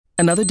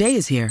Another day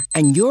is here,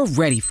 and you're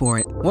ready for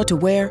it. What to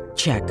wear?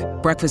 Check.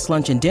 Breakfast,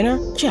 lunch, and dinner?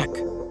 Check.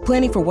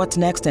 Planning for what's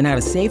next and how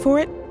to save for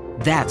it?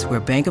 That's where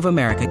Bank of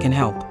America can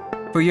help.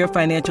 For your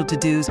financial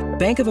to-dos,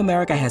 Bank of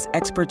America has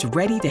experts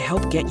ready to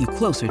help get you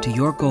closer to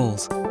your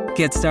goals.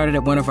 Get started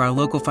at one of our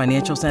local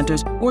financial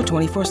centers or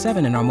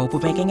 24/7 in our mobile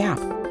banking app.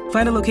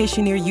 Find a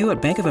location near you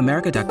at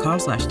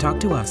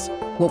bankofamerica.com/talktous.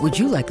 What would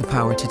you like the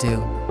power to do?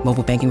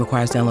 Mobile banking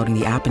requires downloading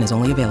the app and is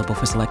only available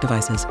for select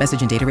devices.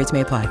 Message and data rates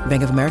may apply.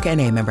 Bank of America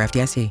N.A., member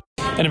FDIC.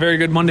 And a very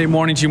good Monday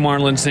morning to you,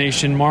 Marlins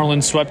Nation.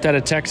 Marlins swept out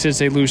of Texas.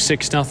 They lose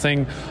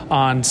 6-0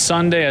 on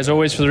Sunday. As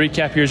always, for the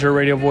recap, here's our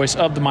radio voice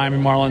of the Miami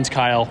Marlins,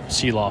 Kyle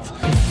Seeloff.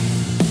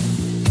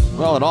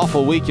 Well, an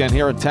awful weekend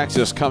here in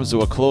Texas comes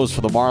to a close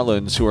for the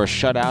Marlins, who are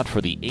shut out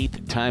for the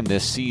 8th time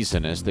this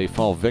season as they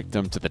fall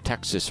victim to the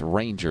Texas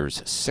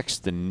Rangers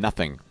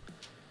 6-0.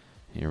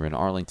 Here in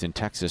Arlington,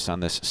 Texas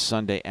on this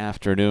Sunday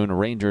afternoon,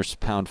 Rangers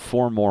pound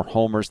 4 more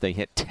homers. They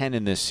hit 10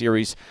 in this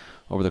series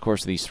over the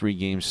course of these 3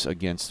 games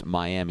against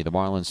Miami. The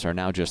Marlins are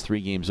now just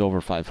 3 games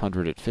over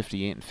 500 at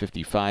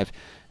 58-55,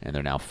 and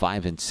they're now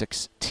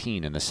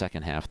 5-16 in the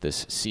second half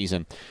this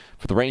season.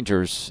 For the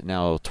Rangers,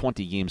 now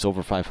 20 games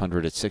over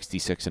 500 at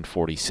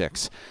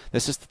 66-46.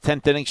 This is the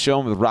 10th inning show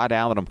with Rod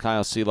Allen. I'm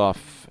Kyle Seeloff.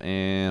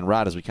 And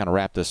Rod, as we kind of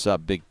wrap this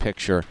up, big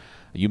picture,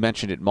 you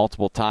mentioned it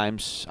multiple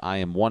times. I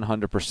am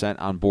 100%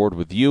 on board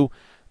with you.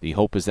 The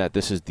hope is that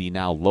this is the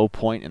now low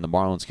point and the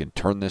Marlins can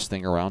turn this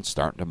thing around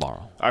starting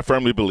tomorrow. I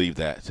firmly believe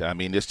that. I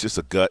mean, it's just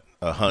a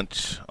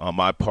hunch on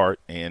my part,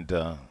 and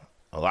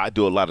I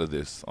do a lot of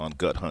this on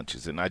gut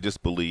hunches. And I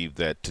just believe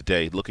that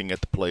today, looking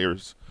at the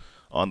players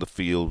on the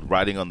field,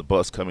 riding on the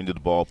bus coming to the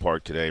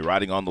ballpark today,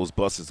 riding on those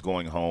buses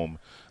going home,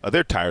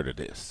 they're tired of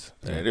this.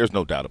 Yeah. There's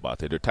no doubt about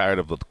that. They're tired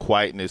of the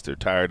quietness. They're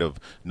tired of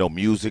no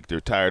music. They're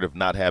tired of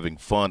not having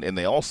fun. And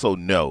they also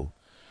know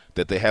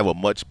that they have a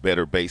much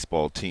better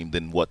baseball team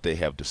than what they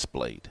have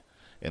displayed.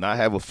 And I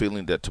have a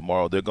feeling that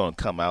tomorrow they're going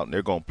to come out and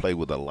they're going to play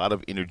with a lot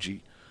of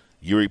energy.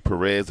 Yuri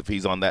Perez, if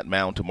he's on that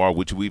mound tomorrow,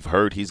 which we've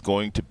heard he's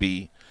going to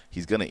be,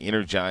 he's going to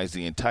energize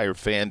the entire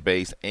fan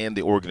base and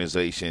the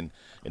organization,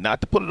 and not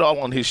to put it all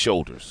on his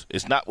shoulders.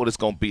 It's not what it's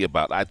going to be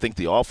about. I think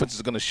the offense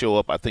is going to show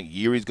up. I think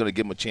Yuri's going to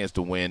give them a chance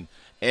to win,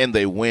 and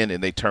they win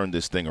and they turn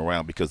this thing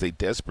around because they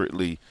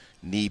desperately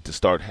need to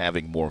start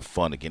having more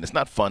fun again. It's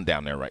not fun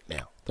down there right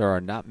now. There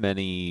are not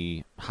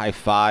many high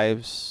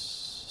fives,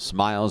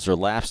 smiles, or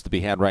laughs to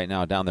be had right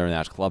now down there in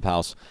that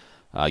clubhouse.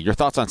 Your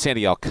thoughts on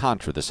Sandy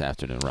Alcantara this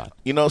afternoon, Rod?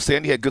 You know,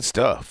 Sandy had good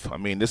stuff. I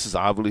mean, this is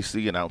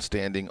obviously an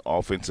outstanding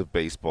offensive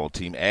baseball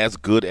team, as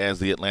good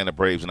as the Atlanta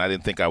Braves, and I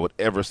didn't think I would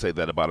ever say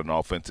that about an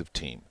offensive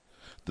team.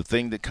 The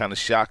thing that kind of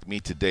shocked me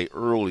today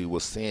early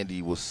was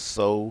Sandy was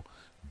so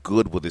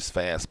good with his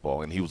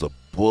fastball, and he was a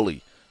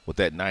bully with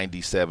that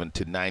 97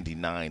 to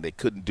 99. They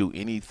couldn't do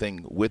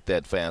anything with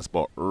that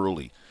fastball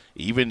early.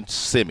 Even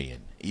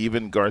Simeon,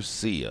 even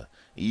Garcia,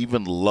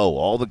 even Lowe,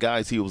 all the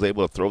guys he was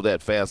able to throw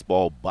that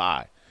fastball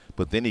by.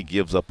 But then he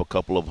gives up a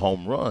couple of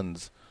home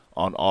runs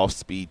on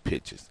off-speed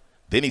pitches.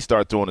 Then he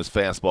started throwing his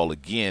fastball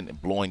again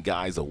and blowing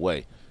guys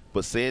away.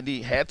 But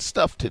Sandy had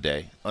stuff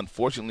today.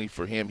 Unfortunately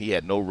for him, he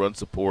had no run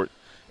support,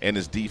 and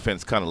his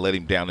defense kind of let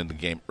him down in the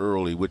game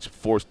early, which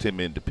forced him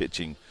into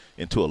pitching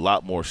into a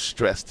lot more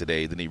stress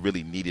today than he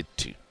really needed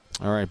to.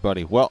 All right,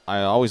 buddy. Well,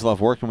 I always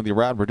love working with you,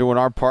 Rod. We're doing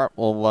our part.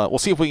 We'll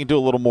see if we can do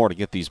a little more to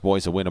get these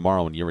boys a win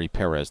tomorrow when Yuri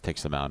Perez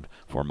takes them out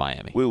for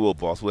Miami. We will,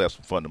 boss. We'll have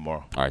some fun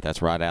tomorrow. All right,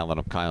 that's Rod Allen.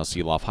 I'm Kyle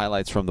Seeloff.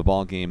 Highlights from the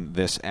ball game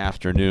this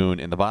afternoon.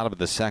 In the bottom of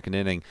the second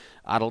inning,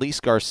 Adolis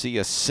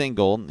Garcia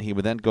singled. He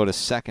would then go to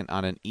second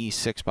on an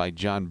E6 by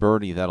John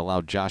Birdie that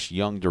allowed Josh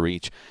Young to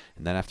reach.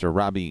 And then after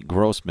Robbie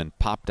Grossman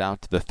popped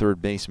out to the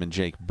third baseman,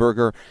 Jake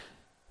Berger,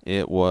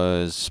 it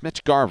was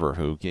Mitch Garver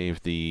who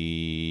gave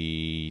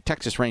the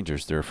Texas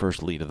Rangers their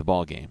first lead of the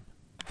ball game.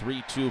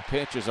 3-2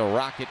 pitch is a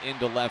rocket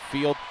into left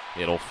field.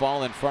 It'll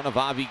fall in front of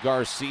Avi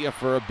Garcia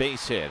for a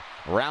base hit.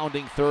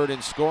 Rounding third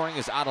and scoring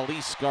is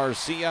Adolis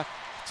Garcia.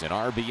 It's an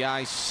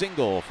RBI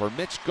single for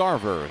Mitch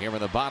Garver here in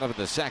the bottom of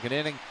the second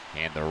inning,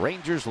 and the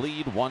Rangers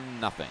lead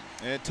 1-0.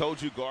 And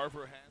told you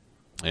Garver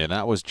had. And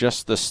that was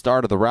just the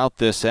start of the route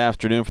this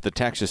afternoon for the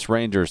Texas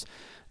Rangers.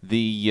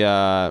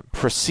 The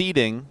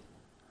preceding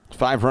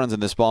 5 runs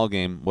in this ball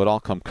game would all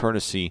come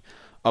courtesy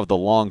of the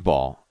long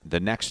ball. The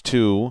next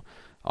 2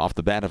 off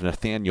the bat of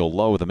Nathaniel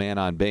Lowe, the man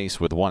on base,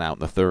 with 1 out in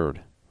the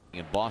third.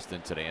 In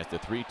Boston today as the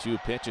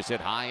 3-2 pitch is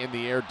hit high in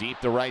the air, deep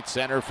to right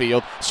center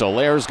field.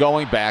 Soler's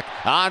going back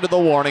onto the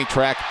warning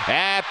track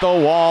at the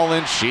wall,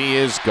 and she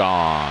is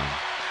gone.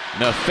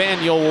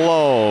 Nathaniel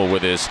Lowe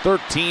with his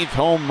 13th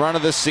home run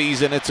of the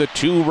season. It's a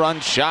 2-run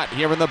shot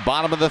here in the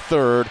bottom of the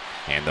third,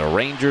 and the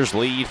Rangers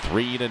lead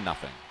 3-0.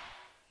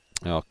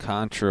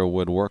 Alcantara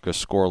would work a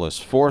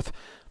scoreless fourth,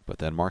 but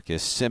then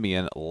Marcus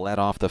Simeon led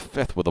off the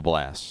fifth with a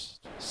blast.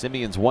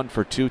 Simeon's 1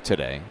 for 2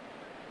 today.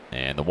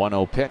 And the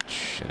 1-0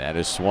 pitch, and that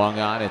is swung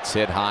on. It's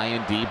hit high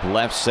and deep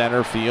left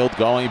center field.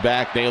 Going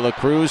back, De La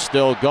Cruz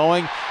still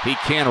going. He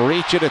can't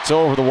reach it. It's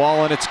over the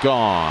wall, and it's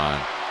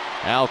gone.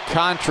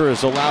 Alcantara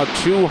has allowed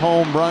 2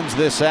 home runs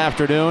this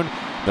afternoon.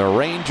 The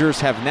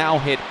Rangers have now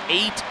hit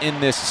 8 in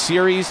this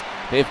series.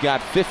 They've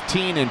got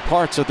 15 in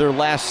parts of their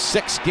last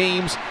 6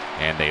 games,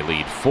 and they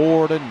lead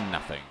 4-0.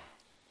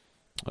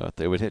 If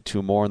they would hit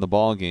 2 more in the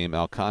ball game,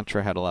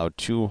 Alcantara had allowed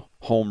 2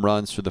 home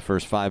runs through the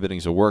first 5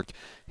 innings of work.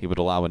 He would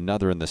allow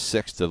another in the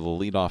 6th to the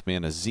leadoff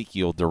man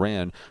Ezekiel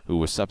Duran, who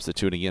was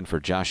substituting in for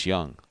Josh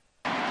Young.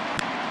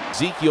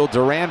 Ezekiel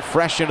Duran,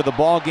 fresh into the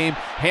ball game,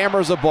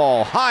 hammers a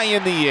ball high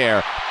in the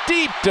air,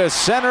 deep to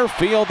center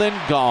field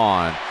and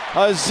gone.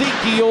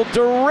 Ezekiel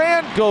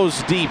Duran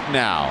goes deep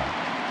now.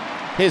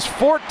 His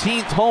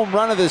 14th home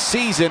run of the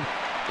season,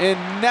 and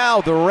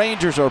now the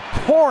Rangers are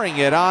pouring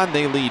it on.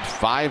 They lead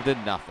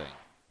 5-0.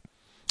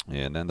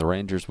 And then the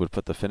Rangers would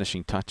put the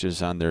finishing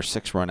touches on their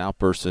 6-run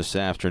outburst this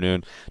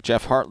afternoon.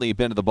 Jeff Hartley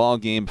been to the ball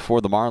game for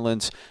the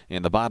Marlins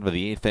in the bottom of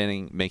the 8th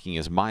inning, making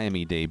his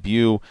Miami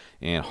debut.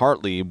 And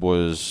Hartley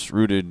was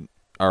greeted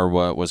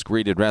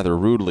rather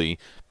rudely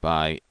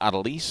by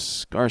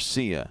Adolis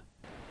Garcia,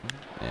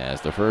 as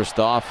the first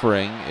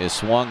offering is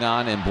swung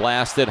on and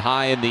blasted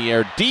high in the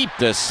air, deep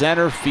to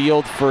center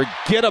field.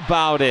 Forget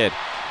about it.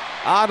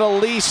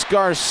 Adolis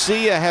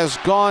Garcia has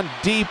gone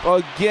deep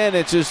again.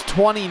 It's his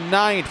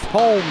 29th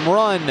home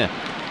run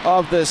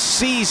of the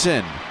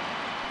season.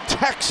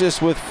 Texas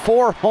with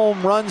 4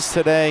 home runs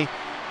today.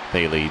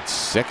 They lead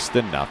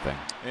 6-0.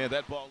 Yeah,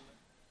 that ball.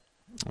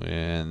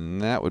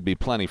 And that would be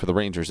plenty for the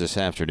Rangers this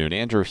afternoon.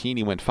 Andrew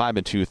Heaney went 5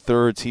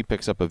 2/3. He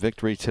picks up a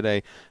victory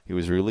today. He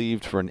was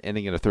relieved for an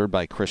inning and a third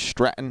by Chris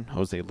Stratton.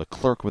 Jose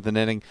Leclerc with an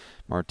inning.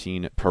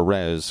 Martin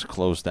Perez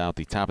closed out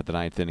the top of the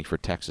 9th inning for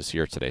Texas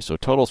here today. So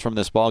totals from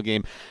this ball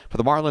game: for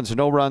the Marlins,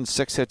 no runs,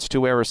 6 hits,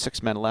 2 errors,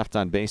 6 men left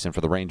on base. And for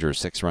the Rangers,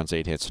 6 runs,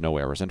 8 hits, no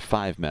errors, and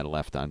 5 men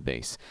left on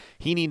base.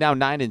 Heaney now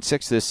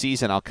 9-6 this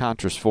season.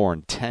 Alcantara's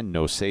 4-10,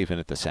 no save in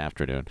it this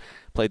afternoon.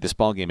 Played this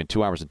ball game in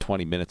 2 hours and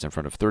 20 minutes in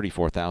front of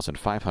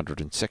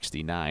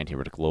 34,569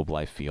 here at Globe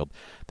Life Field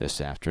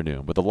this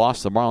afternoon. With the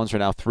loss, the Marlins are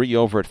now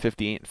 3-over at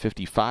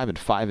 58-55 and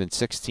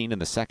 5-16 in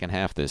the second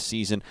half this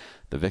season.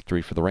 The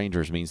victory for the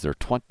Rangers means they're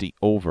 20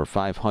 over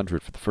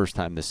 500 for the first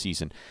time this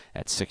season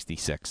at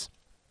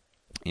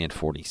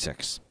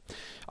 66-46.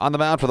 On the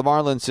mound for the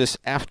Marlins this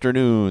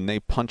afternoon, they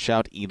punch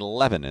out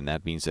 11, and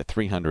that means that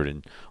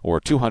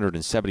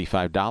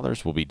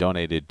 $275 will be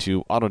donated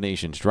to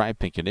AutoNation's Drive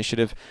Pink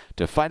initiative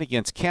to fight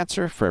against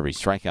cancer. For every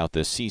strikeout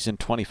this season,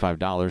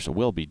 $25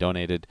 will be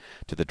donated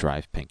to the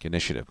Drive Pink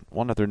initiative.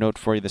 One other note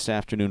for you this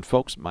afternoon,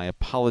 folks. My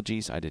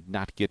apologies, I did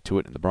not get to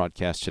it in the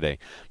broadcast today.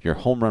 Your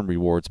home run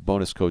rewards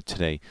bonus code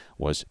today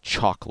was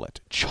chocolate.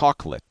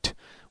 Chocolate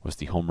was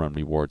the home run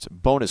rewards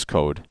bonus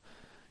code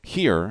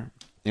here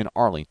in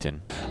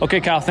Arlington. Okay,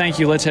 Kyle, thank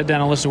you. Let's head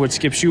down and listen to what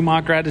Skip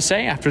Schumacher had to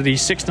say after the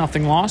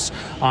 6-0 loss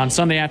on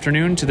Sunday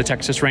afternoon to the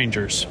Texas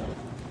Rangers.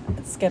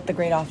 Skip, the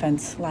great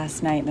offense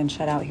last night and then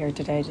shut out here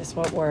today. Just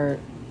what were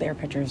their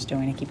pitchers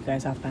doing to keep you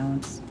guys off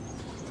balance?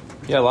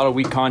 Yeah, a lot of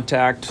weak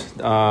contact.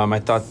 I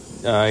thought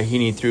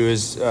Heaney threw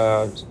his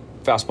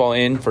fastball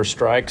in for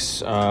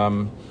strikes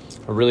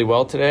really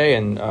well today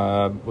and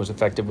was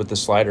effective with the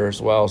slider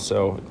as well.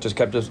 So just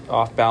kept us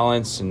off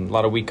balance and a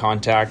lot of weak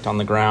contact on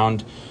the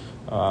ground.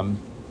 A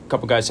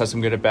couple guys had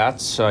some good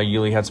at-bats.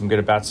 Yuli had some good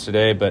at-bats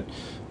today, but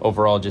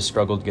overall just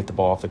struggled to get the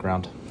ball off the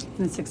ground.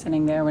 In the 6th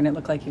inning there, when it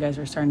looked like you guys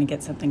were starting to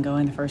get something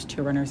going, the first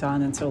 2 runners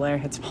on, and Soler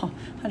hits ball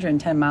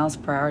 110 miles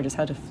per hour. Just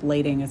how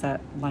deflating is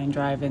that line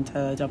drive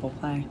into double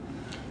play?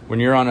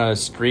 When you're on a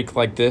streak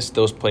like this,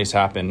 those plays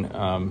happen.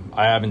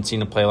 I haven't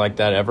seen a play like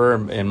that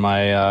ever in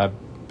my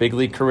big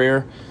league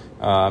career.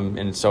 And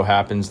it so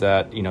happens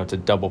that, it's a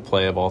double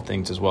play of all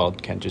things as well.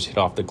 It can't just hit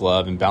off the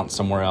glove and bounce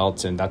somewhere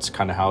else, and that's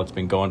kind of how it's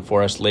been going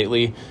for us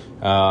lately.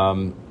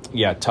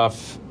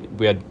 Tough.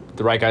 We had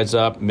the right guys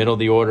up, middle of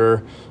the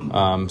order,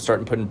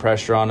 starting putting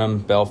pressure on them.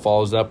 Bell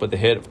follows up with a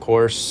hit, of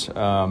course.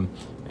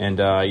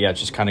 It's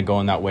just kind of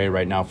going that way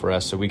right now for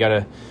us. So we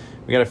got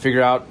to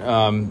figure out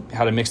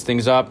how to mix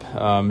things up.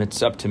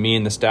 It's up to me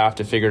and the staff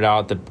to figure it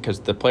out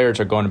because the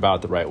players are going about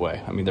it the right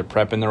way. I mean, they're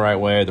prepping the right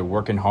way. They're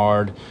working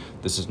hard.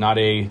 This is not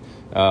a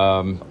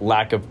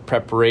lack of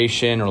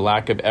preparation or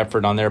lack of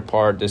effort on their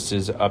part. This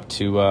is up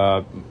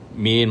to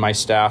me and my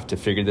staff to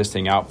figure this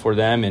thing out for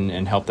them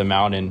and help them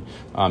out and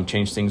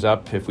change things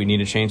up if we need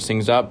to change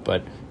things up.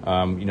 But,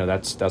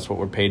 that's what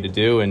we're paid to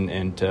do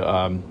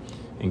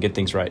and get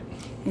things right.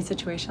 In a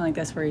situation like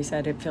this where you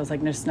said it feels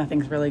like just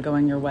nothing's really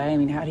going your way, I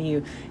mean, how do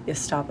you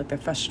stop the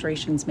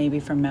frustrations maybe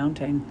from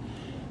mounting?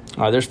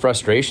 There's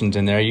frustrations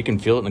in there. You can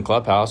feel it in the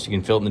clubhouse. You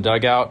can feel it in the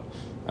dugout.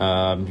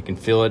 You can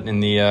feel it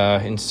in the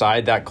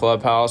inside that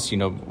clubhouse.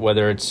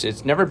 Whether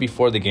it's never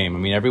before the game. I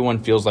mean, everyone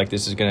feels like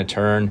this is going to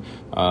turn.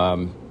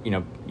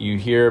 You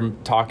hear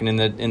talking in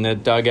the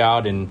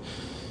dugout and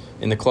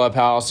in the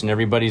clubhouse, and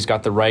everybody's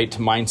got the right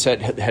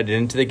mindset headed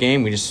into the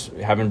game. We just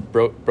haven't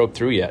broke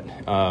through yet.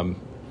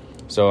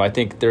 So I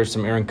think there's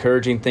some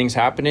encouraging things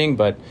happening,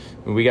 but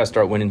we got to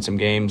start winning some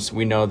games.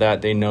 We know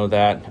that. They know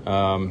that.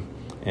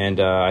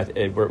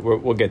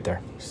 We'll get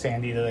there.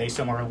 Sandy today,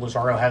 similar to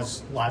Lazaro,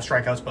 has a lot of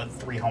strikeouts but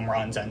 3 home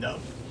runs end up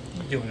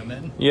doing him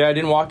in. Yeah, I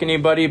didn't walk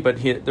anybody, but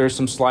there's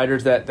some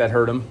sliders that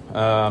hurt him.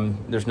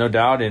 There's no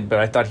doubt, but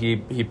I thought he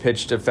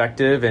pitched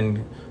effective,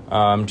 and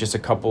just a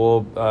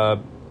couple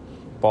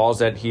balls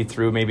that he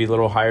threw maybe a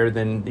little higher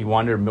than he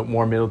wanted, or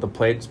more middle of the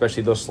plate,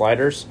 especially those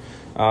sliders.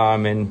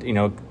 And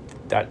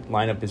that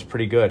lineup is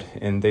pretty good,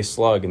 and they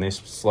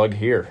slug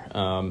here,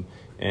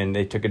 and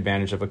they took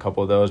advantage of a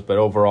couple of those. But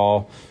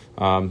overall,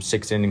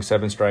 6 innings,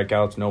 7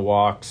 strikeouts, no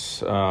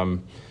walks.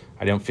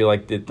 I don't feel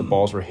like the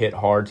balls were hit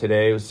hard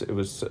today. It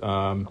was we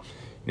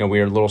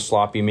were a little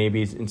sloppy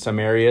maybe in some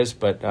areas,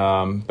 but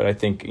I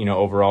think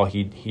overall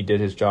he did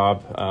his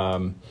job.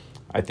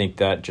 I think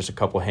that just a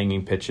couple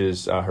hanging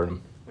pitches hurt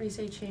him. When you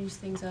say change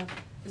things up,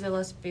 is it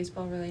less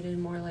baseball related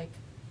and more like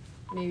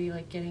maybe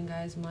like getting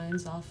guys'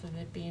 minds off of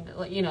it being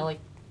like I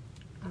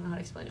don't know how to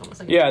explain it.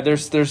 Almost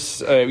like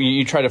there's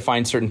you try to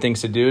find certain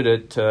things to do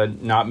to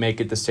not make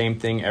it the same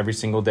thing every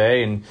single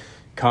day, and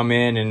come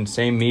in and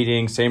same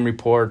meeting, same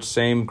reports,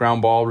 same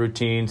ground ball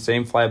routine,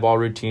 same fly ball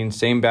routine,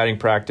 same batting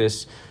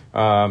practice.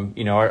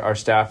 Our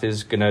staff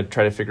is going to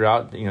try to figure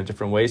out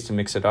different ways to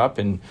mix it up,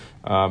 and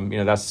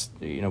that's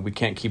we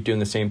can't keep doing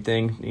the same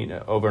thing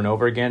over and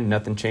over again.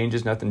 Nothing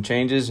changes,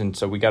 and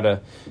so we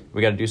gotta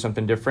do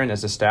something different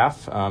as a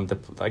staff.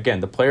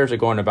 The players are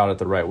going about it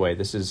the right way.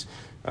 This is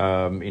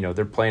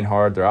they're playing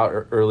hard, they're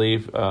out early,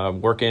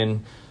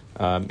 working.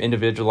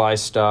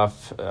 Individualized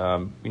stuff.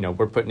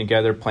 We're putting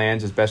together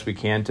plans as best we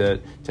can to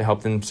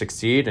help them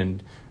succeed,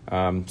 and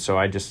so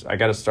I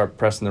got to start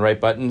pressing the right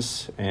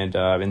buttons, and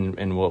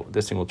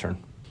this thing will turn.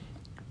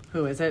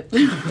 Who is it?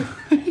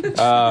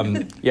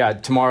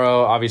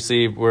 Tomorrow.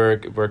 Obviously,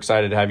 we're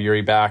excited to have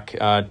Yuri back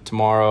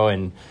tomorrow,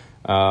 and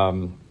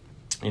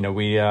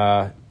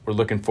we're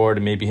looking forward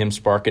to maybe him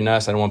sparking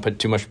us. I don't want to put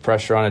too much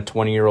pressure on a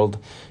 20-year-old.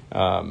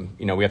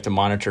 We have to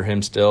monitor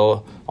him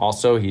still.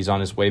 Also, he's on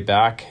his way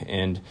back,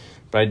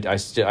 but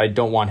I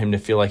don't want him to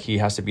feel like he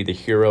has to be the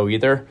hero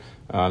either.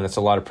 That's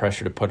a lot of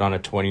pressure to put on a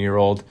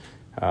 20-year-old.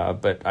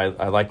 But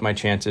I like my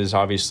chances,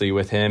 obviously,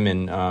 with him,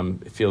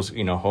 and it feels,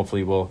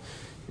 hopefully we'll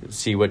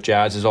see what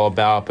Jazz is all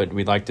about. But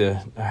we'd like to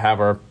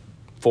have our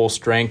full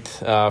strength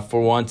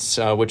for once,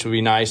 which would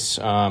be nice,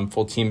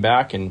 full team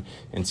back, and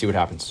see what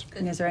happens.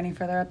 And is there any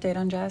further update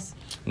on Jazz?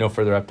 No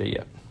further update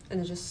yet.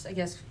 And just, I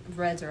guess,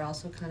 Reds are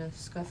also kind of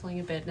scuffling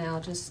a bit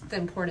now. Just the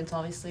importance,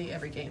 obviously,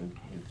 every game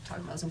you've talked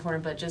about is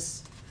important, but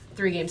just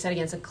 3 games set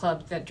against a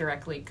club that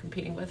directly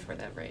competing with for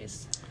that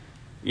race.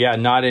 Yeah,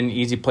 not an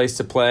easy place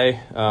to play.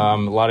 A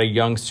lot of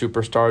young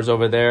superstars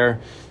over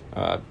there.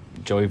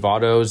 Joey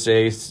Votto's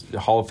a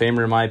Hall of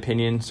Famer, in my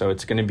opinion, so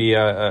it's going to be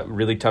a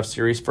really tough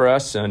series for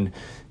us. And,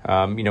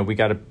 we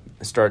got to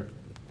start,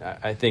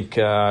 I think,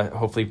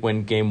 hopefully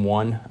win game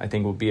 1. I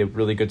think will be a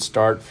really good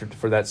start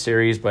for that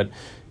series. But,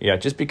 yeah,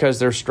 just because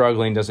they're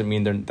struggling doesn't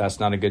mean that's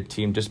not a good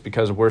team. Just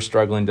because we're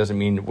struggling doesn't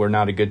mean we're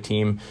not a good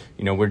team.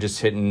 We're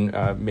just hitting,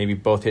 maybe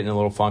both hitting a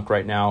little funk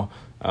right now.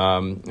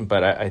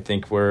 But I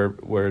think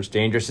we're as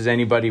dangerous as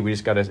anybody. We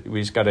just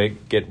gotta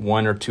get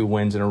 1 or 2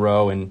 wins in a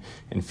row and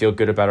feel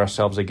good about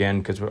ourselves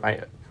again, because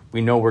we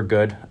know we're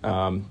good.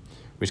 We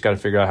just got to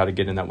figure out how to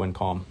get in that win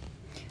column.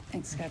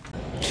 Thanks, Scott.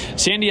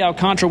 Sandy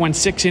Alcantara went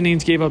 6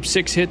 innings, gave up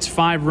 6 hits,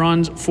 5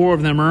 runs, 4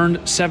 of them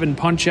earned, 7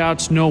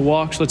 punch-outs, no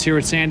walks. Let's hear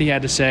what Sandy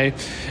had to say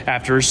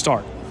after his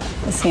start.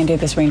 Sandy,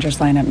 this Rangers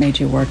lineup made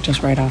you work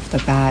just right off the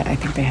bat. I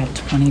think they had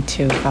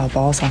 22 foul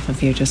balls off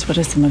of you. Just what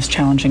is the most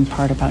challenging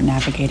part about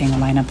navigating a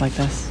lineup like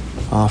this?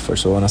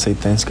 First of all, I want to say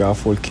thanks, God,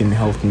 for keeping me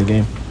healthy in the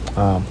game.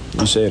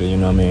 You said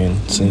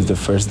it, since the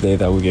first day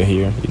that we get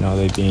here,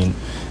 they've been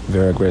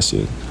very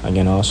aggressive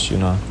against us,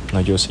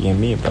 not just against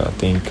me, but I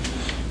think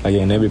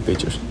against every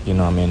pitcher,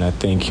 I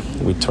think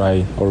we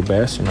tried our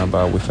best,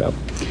 but we failed.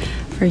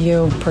 For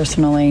you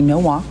personally, no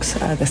walks,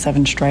 the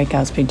 7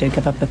 strikeouts, but you did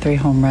give up the 3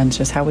 home runs.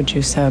 Just how would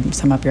you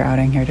sum up your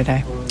outing here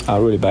today?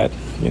 Really bad,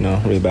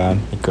 really bad,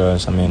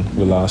 because,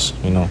 we lost,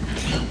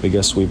 we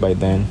got swept by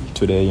then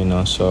today,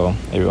 so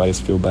everybody's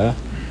feel bad.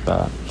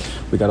 But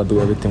we got to do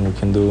everything we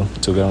can do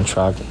to get on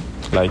track,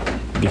 like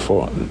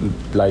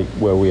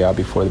where we are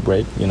before the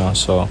break,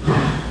 so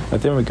I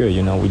think we're good,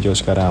 we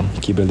just got to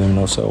keep believing in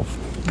ourselves.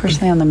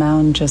 Personally on the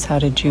mound, just how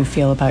did you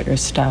feel about your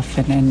stuff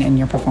and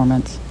your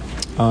performance?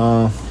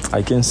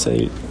 I can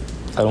say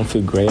I don't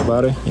feel great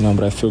about it,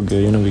 but I feel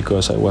good,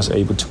 because I was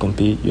able to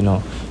compete,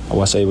 I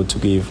was able to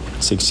give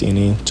 6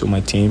 innings to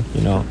my team,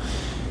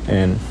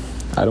 and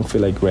I don't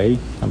feel like great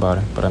about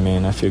it, but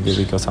I feel good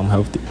because I'm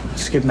healthy.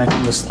 Skip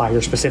mentioned the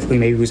slider specifically,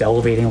 maybe he was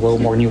elevating a little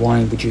more than you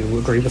wanted. Would you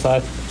agree with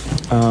that?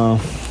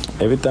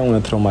 Every time when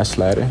I throw my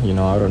slider,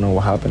 I don't know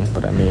what happened,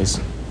 but it's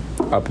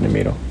up in the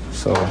middle.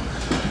 So,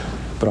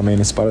 but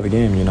it's part of the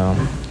game,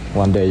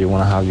 One day you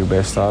want to have your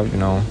best stuff,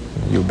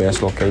 your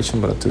best location,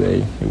 but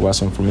today it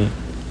wasn't for me.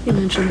 You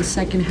mentioned the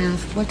second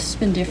half. What's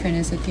been different?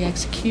 Is it the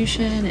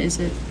execution? Is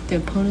it the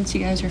opponents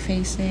you guys are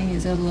facing?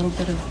 Is it a little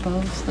bit of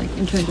both,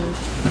 in terms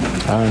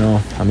of? I don't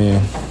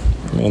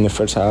know. In the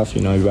first half,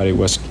 everybody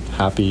was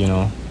happy,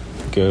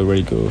 good,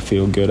 ready to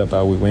feel good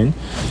about we win.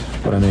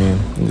 But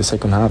in the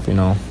second half,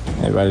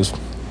 everybody's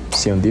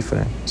see him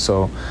different.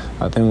 So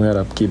I think we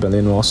gotta keep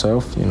believing in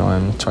ourselves,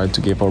 and try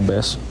to give our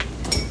best.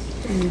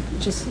 And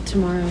just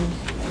tomorrow,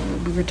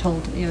 we were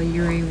told,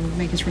 Yuri will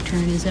make his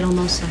return. Is it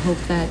almost a hope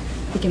that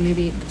he can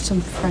maybe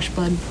some fresh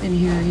blood in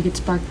here? He could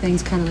spark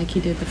things kind of like he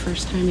did the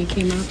first time he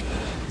came up.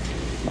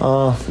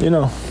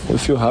 We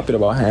feel happy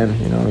about him,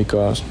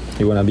 because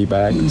he wanna be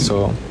back.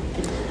 So,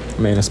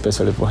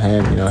 especially for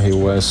him, he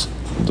was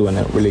doing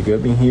it really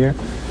good in here.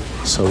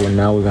 So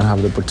now we're gonna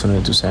have the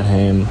opportunity to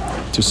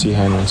see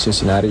him in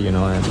Cincinnati,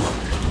 and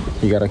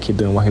he gotta keep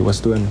doing what he was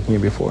doing here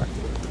before.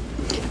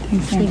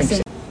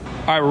 Thanks.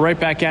 All right, we're right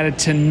back at it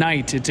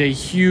tonight. It's a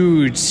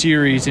huge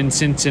series in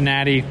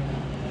Cincinnati.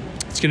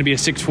 It's going to be a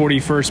 6:40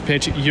 first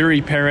pitch.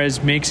 Yuri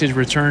Perez makes his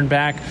return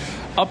back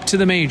up to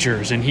the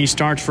majors, and he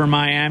starts for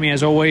Miami.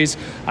 As always,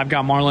 I've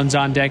got Marlins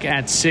on deck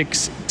at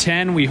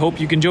 6:10. We hope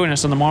you can join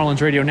us on the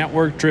Marlins Radio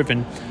Network,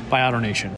 driven by AutoNation.